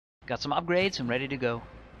Got some upgrades and ready to go.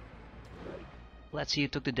 Let's see who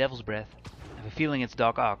took the devil's breath. I have a feeling it's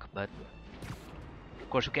Doc Ock, but of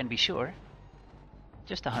course we can't be sure.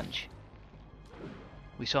 Just a hunch.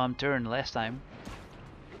 We saw him turn last time.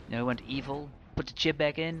 Now he went evil, put the chip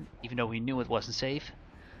back in, even though we knew it wasn't safe.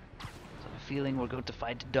 So I have a feeling we're going to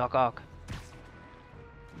fight Doc Ock.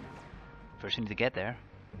 First we need to get there.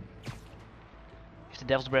 If the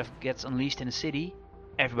devil's breath gets unleashed in a city,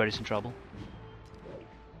 everybody's in trouble.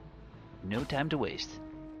 No time to waste.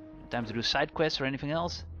 No time to do side quests or anything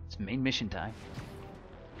else. It's main mission time.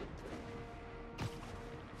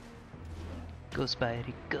 Go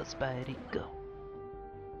Spidey, go Spidey, go.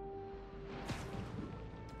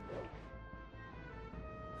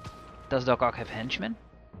 Does Doc Ock have henchmen?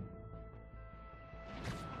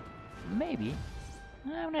 Maybe.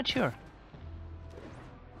 I'm not sure.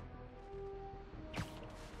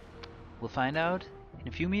 We'll find out in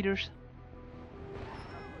a few meters.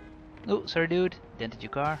 Oh, sorry dude. Dented your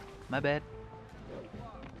car. My bad.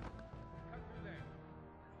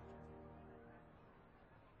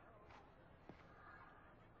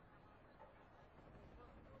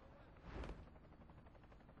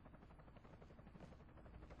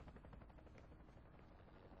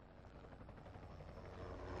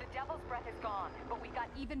 The devil's breath is gone, but we got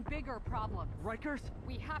even bigger problems. Rikers?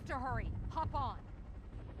 We have to hurry. Hop on.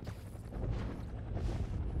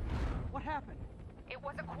 What happened? It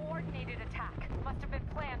was a coordinated attack. Must have been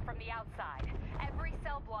planned from the outside. Every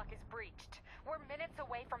cell block is breached. We're minutes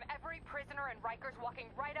away from every prisoner and Rikers walking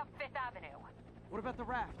right up 5th Avenue. What about the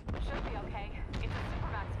raft? Should be okay. It's a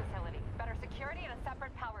Supermax facility. Better security and a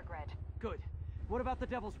separate power grid. Good. What about the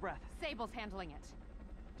devil's breath? Sable's handling it.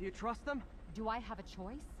 Do you trust them? Do I have a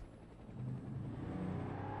choice?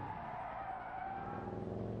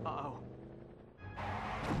 Uh-oh.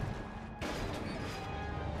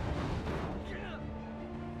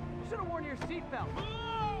 Should have worn your seatbelt.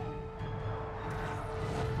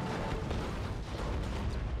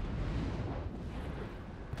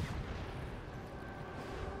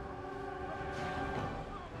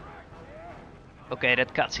 Okay,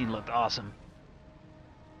 that cutscene looked awesome.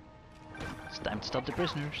 It's time to stop the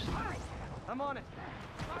prisoners. I'm on it.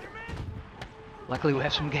 Luckily we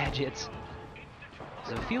have some gadgets.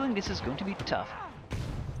 So I have a feeling this is going to be tough.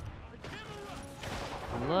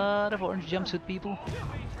 A lot of orange jumpsuit people.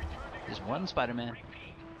 Just one Spider-Man.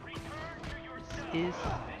 This is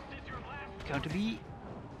going to be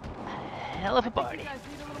a hell of a party. You guys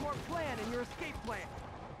need a little more plan in your escape plan.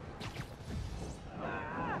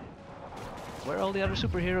 Where are all the other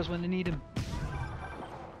superheroes when they need them?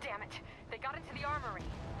 Damn it. They got into the armory.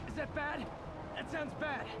 Is that bad? That sounds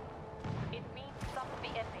bad. It means some of the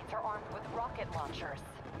inmates are armed with rocket launchers.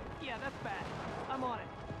 Yeah, that's bad. I'm on it.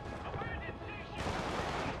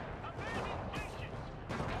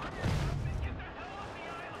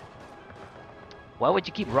 Why would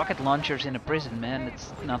you keep rocket launchers in a prison, man?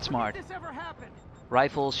 It's not smart. Did this ever happen?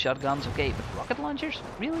 Rifles, shotguns, okay, but rocket launchers?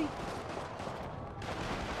 Really?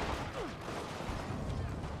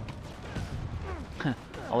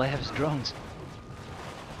 All I have is drones.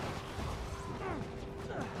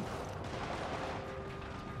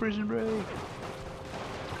 Prison break.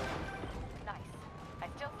 Nice. I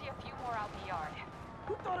still see a few more out in the yard.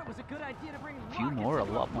 Who thought it was a good idea to bring Few rockets more, a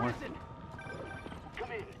into lot more. prison?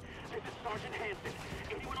 Come in. This is Sergeant Hansen.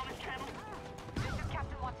 Anyone on this channel? This is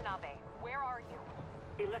Captain Watanabe. Where are you?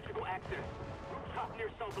 Electrical access. Rooftop near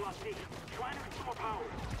cell block D. Trying to restore power.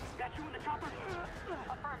 Got you in the chopper?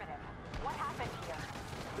 Affirmative. What happened here?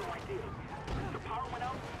 No idea. The power went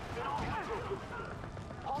out, then all hell broke loose.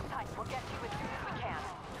 Hold tight. We'll get to you as soon as we can.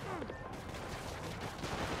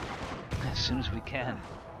 As soon as we can.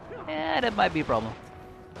 Yeah, that might be a problem.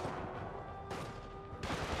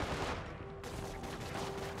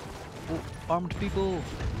 Oh, armed people.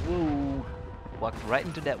 Whoa. Walked right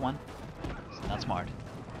into that one. It's not smart.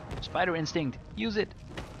 Spider instinct. Use it.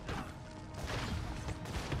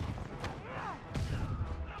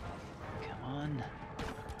 Come on.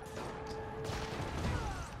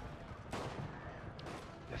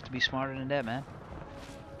 You have to be smarter than that, man.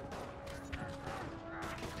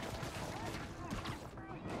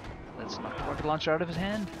 Let's knock the rocket launcher out of his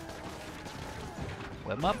hand.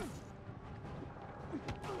 Web him up.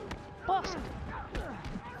 Bust it.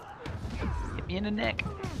 Hit me in the neck.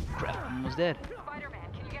 Crap, I'm almost dead.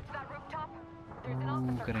 Spider-Man, can you get to that rooftop? There's an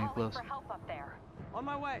officer getting calling close. for help up there. On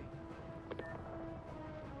my way.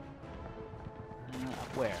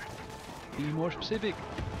 Up where? Be more specific.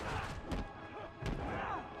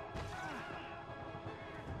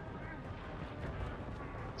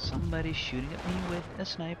 Somebody's shooting at me with a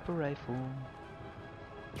sniper rifle.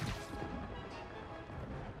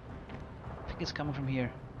 think it's coming from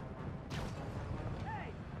here.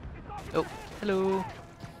 Oh, hello.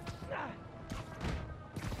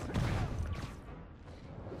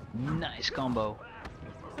 Nice combo.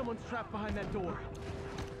 Someone's trapped behind that door.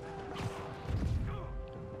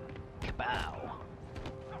 Kapow.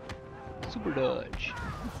 Super dodge.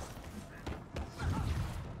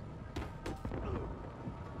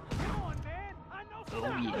 Come on, man. I know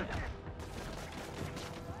Oh yeah.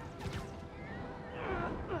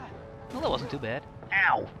 Well, that wasn't too bad.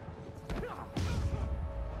 Ow!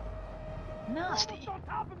 Nasty. on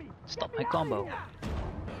top of me. Stop my combo.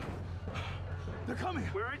 They're coming.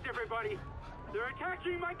 Where is everybody? They're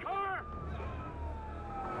attacking my car!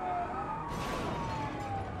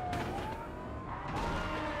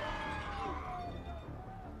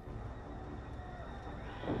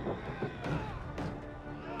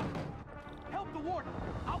 Help the warden.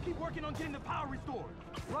 I'll keep working on getting the power restored.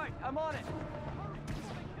 Right, I'm on it.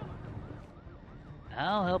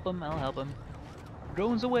 I'll help him, I'll help him.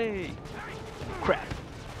 Drones away! Crap.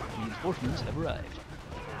 Reinforcements have arrived.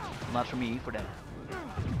 Not for me, for them.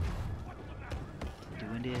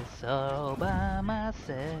 Doing this all by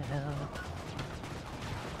myself.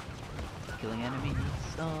 Killing enemies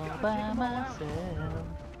all by myself.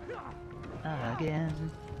 Again.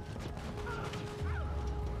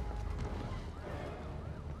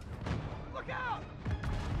 Look out!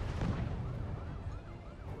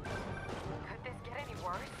 Could this get any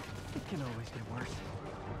worse? It can always get worse.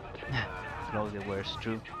 Could always get worse,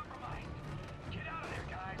 true.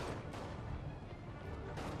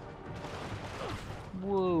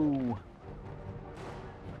 Whoa.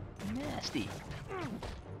 Nasty.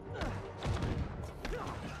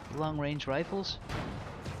 Long-range rifles.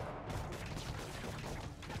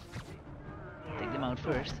 Take them out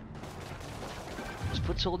first. Those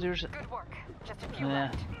foot soldiers. Good work. Just a few Yeah,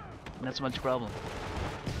 left. not so much a problem.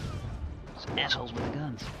 Those assholes with the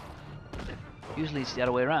guns. Usually it's the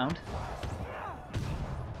other way around.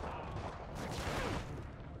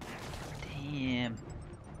 Damn.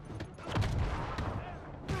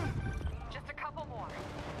 Just a couple more.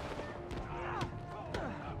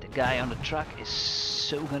 The guy on the truck is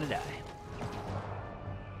so gonna die.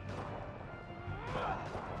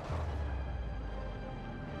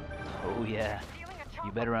 Oh yeah, Feeling a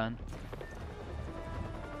you chomp. better run.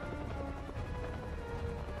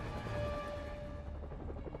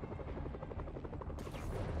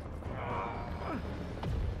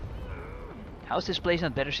 How's this place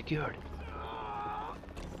not better secured?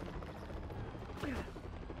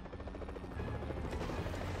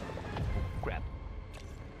 Crap.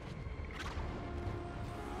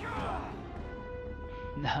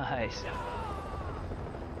 Nice.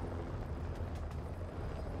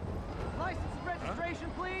 License and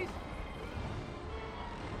registration, please.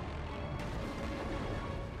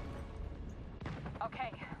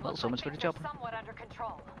 Okay. Well, looks so like much for the things are chopper. somewhat under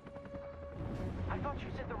control. I thought you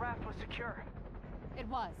said the raft was secure. It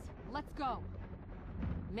was. Let's go.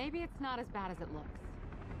 Maybe it's not as bad as it looks.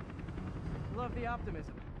 Love the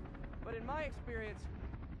optimism. But in my experience,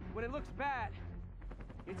 when it looks bad,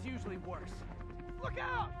 it's usually worse. Look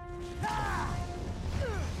out! Ah!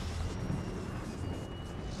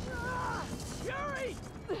 Ah! Yuri!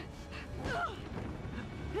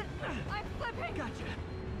 I'm slipping! Gotcha.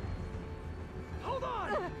 Hold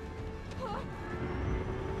on!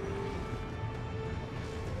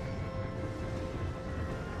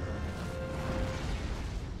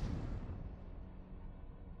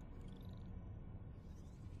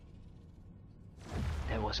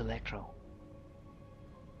 That was Electro.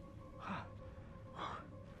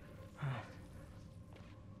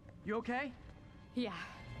 You okay? Yeah.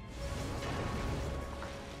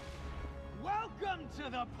 Welcome to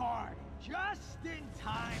the party! Just in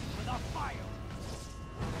time for the fire!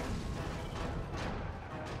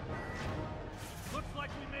 Looks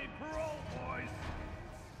like we made parole, boys!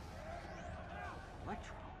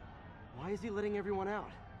 Electro. Why is he letting everyone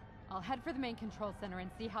out? I'll head for the main control center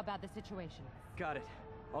and see how bad the situation is. Got it.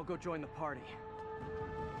 I'll go join the party.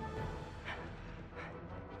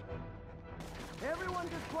 Everyone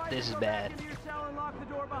just quietly This is go bad. back into your cell and lock the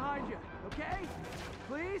door behind you, okay?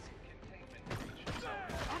 Please?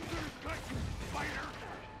 I'm gonna cut you, spider!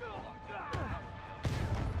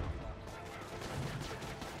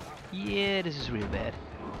 Yeah, this is real bad.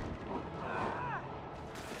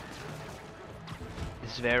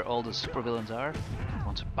 This is where all the supervillains are.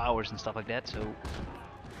 Lots of powers and stuff like that, so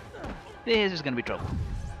this is gonna be trouble.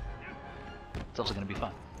 It's also gonna be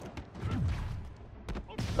fun.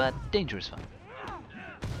 But dangerous fun.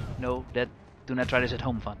 No, do not try this at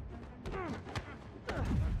home fun.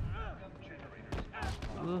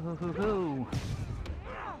 Woo-hoo-hoo-hoo.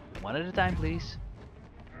 One at a time, please.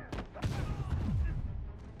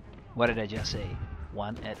 What did I just say?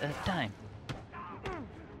 One at a time.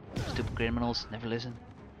 Stupid criminals never listen.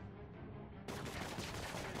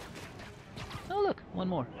 Oh look, one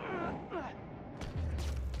more.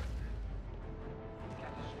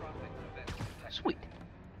 Sweet.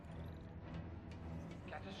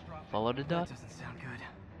 Follow the dot. That doesn't sound good.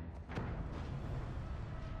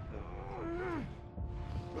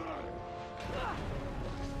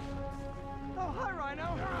 Oh, hi,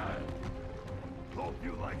 Rhino. Hope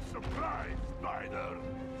you like surprise, Spider.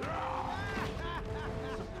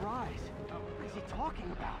 Surprise. What is he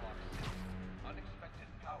talking about? Unexpected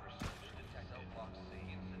power surge detected. Cell block C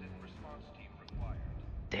incident response team required.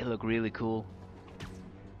 They look really cool.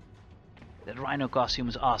 That Rhino costume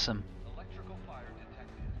is awesome. Electrical fire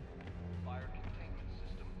detected. Fire containment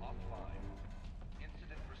system offline.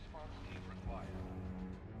 Incident response team required.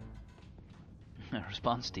 A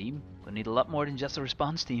response team? Gonna need a lot more than just a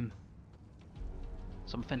response team.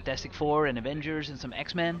 Some Fantastic Four and Avengers and some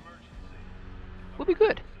X-Men would be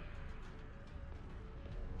good.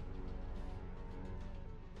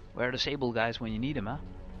 Where are the Sable guys when you need them, huh?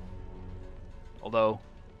 Although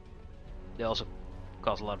they also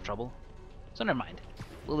cause a lot of trouble. So never mind.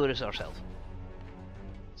 We'll do this ourselves.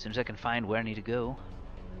 As soon as I can find where I need to go.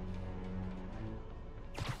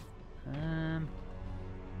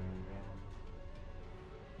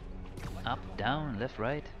 Up, down, left,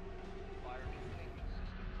 right. Fire containment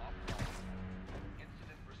system offline.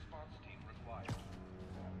 Incident response team required.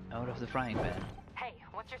 Out of the frying pan. Hey,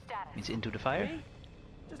 what's your status? Means into the fire. Me?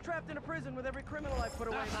 Just trapped in a prison with every criminal I put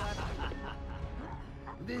away in the lab.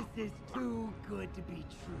 This is too good to be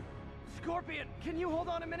true. Scorpion, can you hold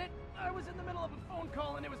on a minute? I was in the middle of a phone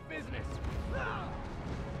call and it was business. Ah!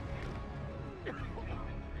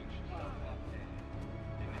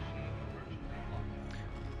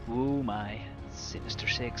 Ooh my, Sinister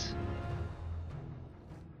Six.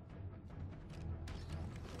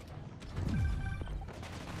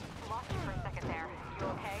 Lost you for a second there. You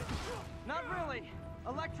okay? Not really.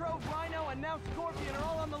 Electro, Rhino, and now Scorpion are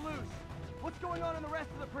all on the loose. What's going on in the rest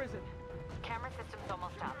of the prison? Camera system's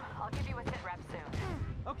almost up. I'll give you a sit rep soon.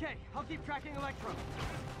 Okay, I'll keep tracking Electro.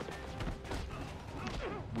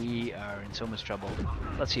 We are in so much trouble.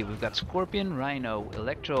 Let's see, we've got Scorpion, Rhino,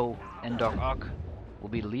 Electro, and Doc Ock will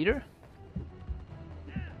be the leader.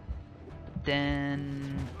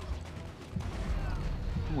 Then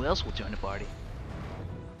who else will join the party?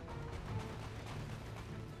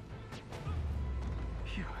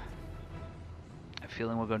 Phew. I have a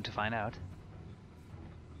feeling we're going to find out.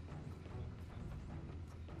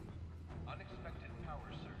 Unexpected power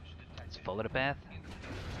surge detected. Let's follow the path.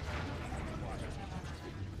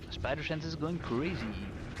 Spider sense is going crazy.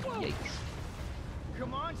 Yikes.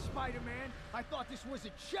 Come on, Spider-Man. I thought this was a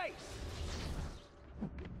chase.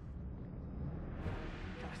 Gotta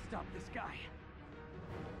stop this guy.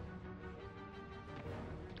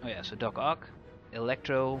 Oh yeah, so Doc Ock,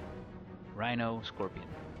 Electro, Rhino, Scorpion.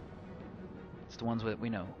 It's the ones that we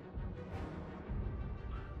know.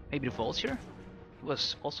 Maybe the Vulture? He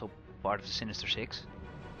was also part of the Sinister Six.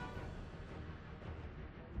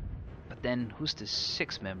 But then, who's the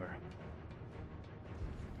sixth member?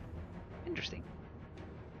 Interesting.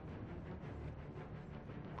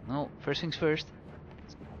 Well, first things first.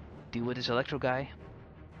 Let's deal with this Electro guy.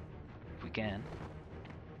 If we can.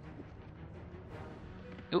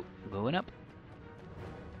 Oh, going up.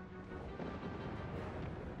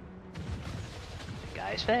 The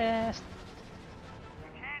guy's fast. You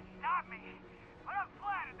can't stop me, but I'm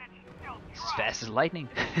flattered that you still He's as fast as lightning.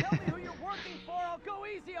 Tell me who you're working for, I'll go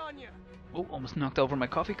easy on you. Oh, almost knocked over my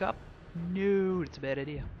coffee cup. No, it's a bad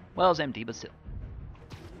idea. Well, it's empty, but still.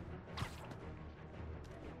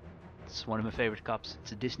 It's one of my favorite cups.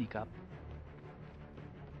 It's a Disney cup.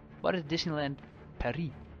 What is Disneyland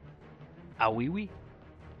Paris? Ah, oui, oui.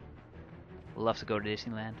 Love to go to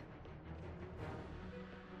Disneyland.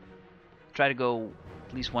 Try to go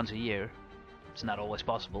at least once a year. It's not always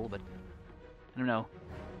possible, but I don't know.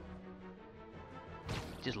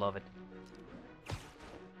 Just love it.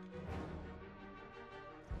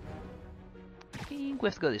 I think we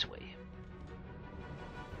have to go this way.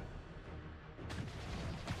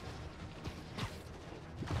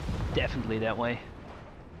 Definitely that way.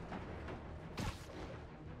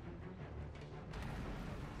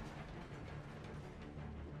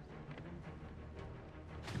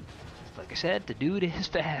 Like I said, the dude is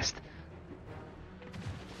fast.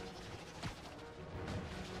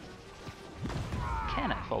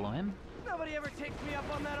 Can I follow him? Nobody ever takes me up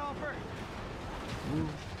on that offer. Ooh.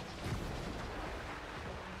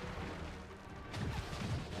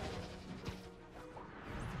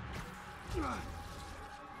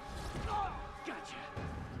 Gotcha.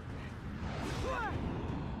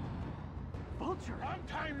 Vulture. Long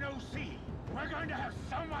time no see. We're going to have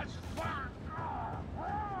so much fun.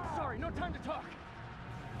 Sorry, no time to talk.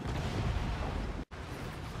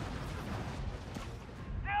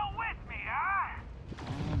 Still with me, huh?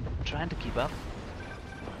 I'm trying to keep up.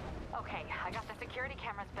 Okay, I got the security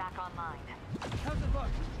cameras back online. How's it look?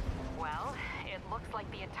 Well, it looks like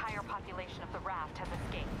the entire population of the Raft has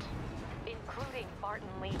escaped, including Martin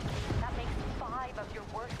Lee. That makes 5 of your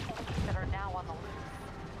worst enemies that are now on the loose.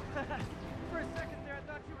 For a second there, I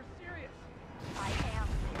thought you were serious. I am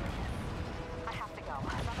serious. I have to go.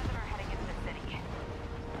 Some of them are heading into the city.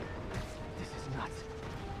 This is nuts.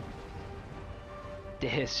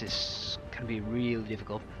 This is gonna be real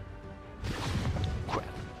difficult. Crap.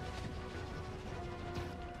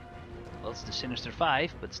 Well, it's the Sinister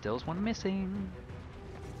 5, but still's one missing.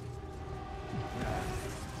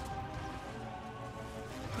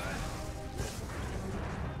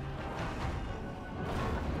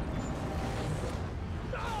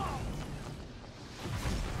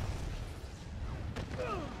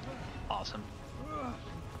 Awesome.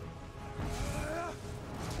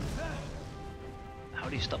 How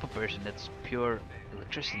do you stop a person? That's pure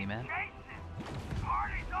electricity, man.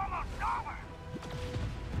 Party's almost over.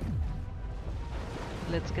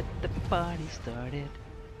 Let's get the party started.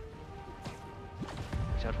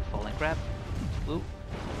 Watch out for falling crap. Ooh.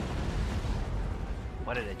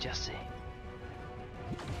 What did I just say?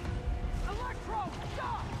 Electro,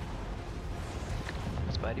 stop!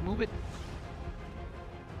 Spidey, move it.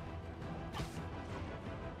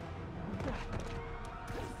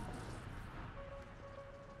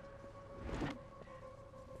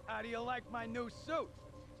 How do you like my new suit?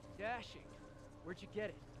 Dashing. Where'd you get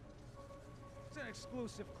it? It's an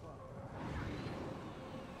exclusive club.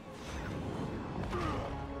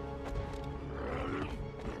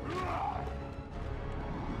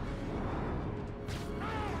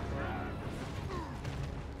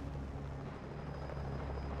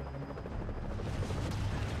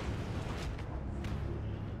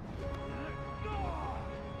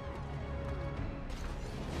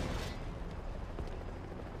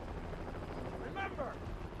 Remember,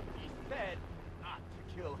 he said not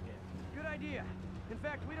to kill him. Good idea. In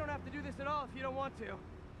fact, we don't have to do this at all if you don't want to.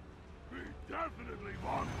 We definitely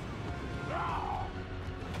want to. Now!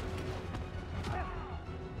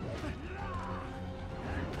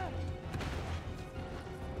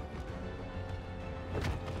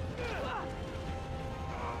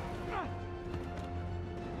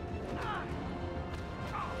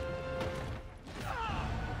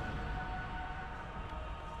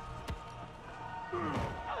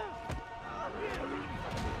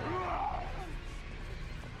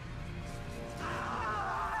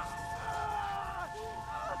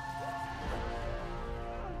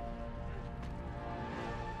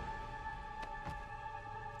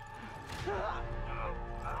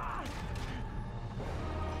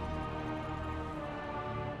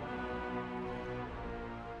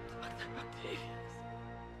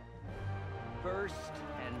 First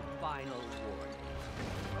and final warning.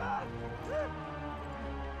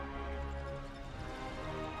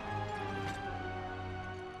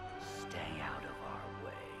 Stay out of our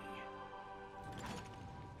way.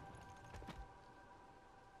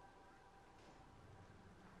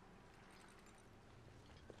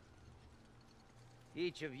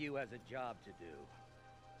 Each of you has a job to do.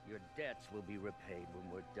 Your debts will be repaid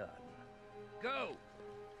when we're done. Go!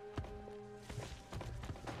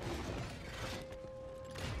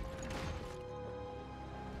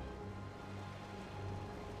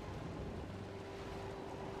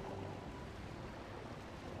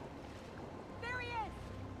 There he is!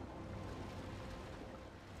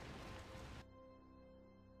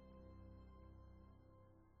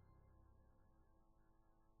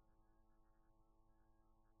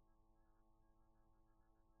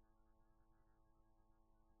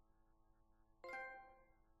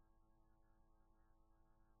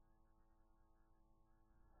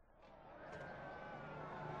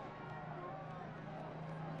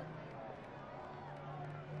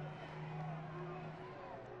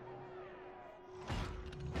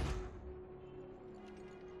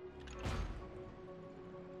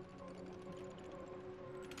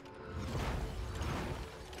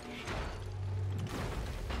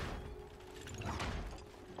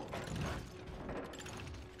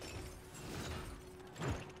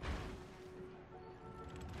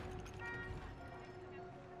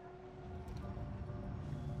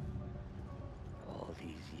 All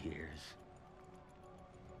these years.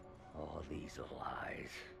 All these lies.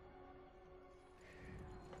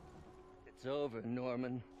 It's over,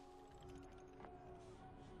 Norman.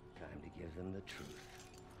 Time to give them the truth.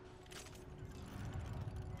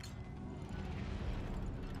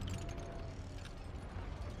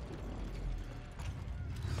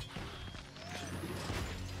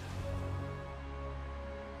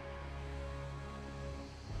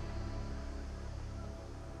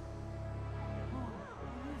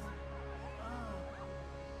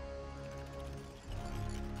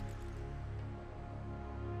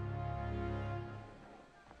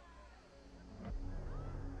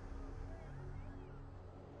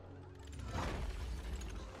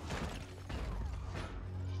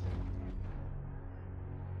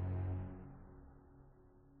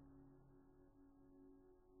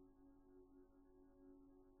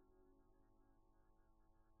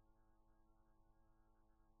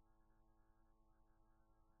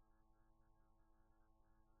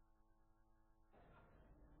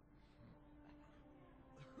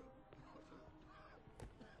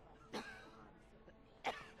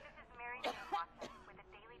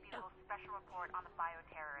 On the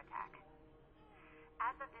bioterror attack.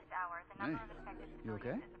 As of this hour, the number of infected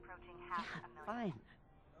civilians is approaching half a million. Fine.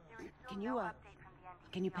 There is still Can you, no update from the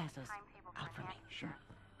NTC can you on pass the those timetable out for me? Sure.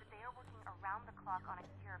 but they are working around the clock on a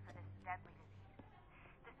cure for this deadly disease.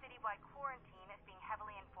 The citywide quarantine is being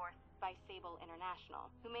heavily enforced by Sable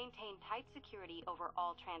International, who maintain tight security over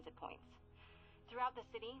all transit points. Throughout the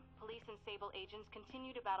city, police and Sable agents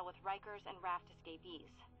continue to battle with Rikers and Raft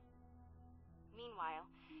escapees. Meanwhile,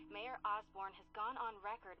 Mayor Osborn has gone on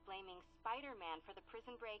record blaming Spider-Man for the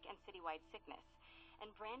prison break and citywide sickness,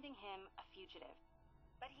 and branding him a fugitive.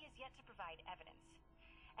 But he has yet to provide evidence.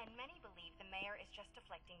 And many believe the mayor is just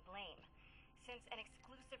deflecting blame, since an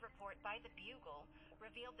exclusive report by the Bugle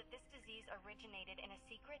revealed that this disease originated in a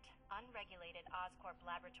secret, unregulated Oscorp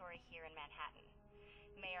laboratory here in Manhattan.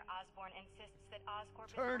 Mayor Osborn insists that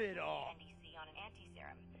Oscorp Turn is it off! working with the NDC on an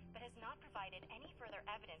anti-serum, but has not provided any further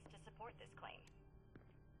evidence to support this claim.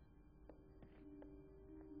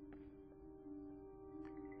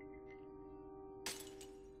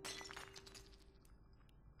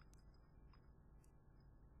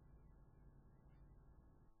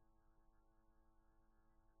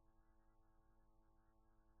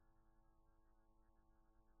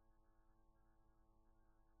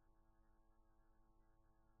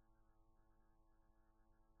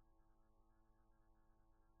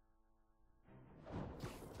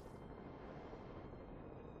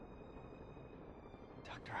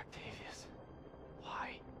 Dr. Octavius.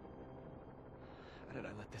 Why? How did I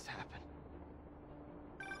let this happen?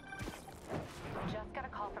 Just got a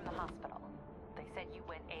call from the hospital. They said you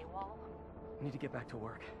went AWOL. I need to get back to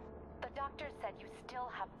work. The doctor said you still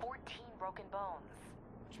have 14 broken bones.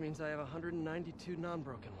 Which means I have 192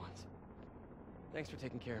 non-broken ones. Thanks for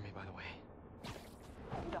taking care of me, by the way.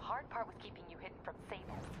 The hard part was keeping you hidden from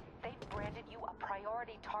Sable. They've branded you a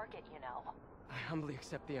priority target, you know. I humbly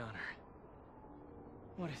accept the honor.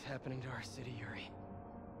 What is happening to our city, Yuri?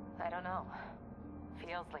 I don't know.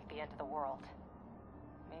 Feels like the end of the world.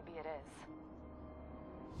 Maybe it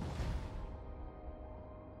is.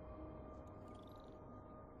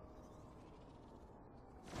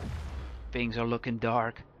 Things are looking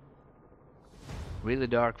dark. Really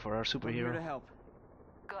dark for our I'm here superhero. to help.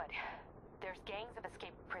 Good. There's gangs of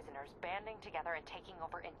escaped prisoners banding together and taking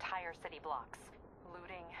over entire city blocks.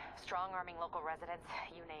 Looting, strong-arming local residents,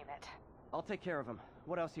 you name it. I'll take care of him.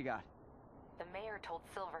 What else you got? The mayor told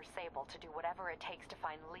Silver Sable to do whatever it takes to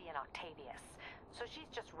find Lee and Octavius. So she's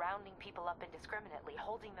just rounding people up indiscriminately,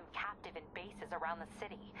 holding them captive in bases around the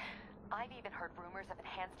city. I've even heard rumors of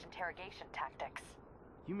enhanced interrogation tactics.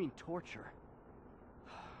 You mean torture?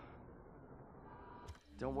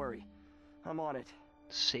 Don't worry. I'm on it.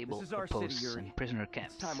 Sable This is our city, posts Yuri. and prisoner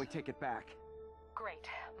camps. It's time we take it back. Great.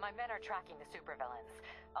 My men are tracking the supervillains.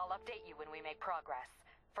 I'll update you when we make progress.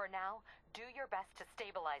 For now, do your best to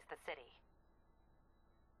stabilize the city.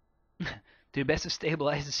 Do your best to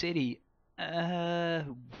stabilize the city.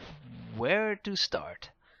 Where to start?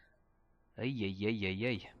 Ay, ay, ay, ay,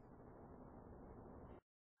 ay.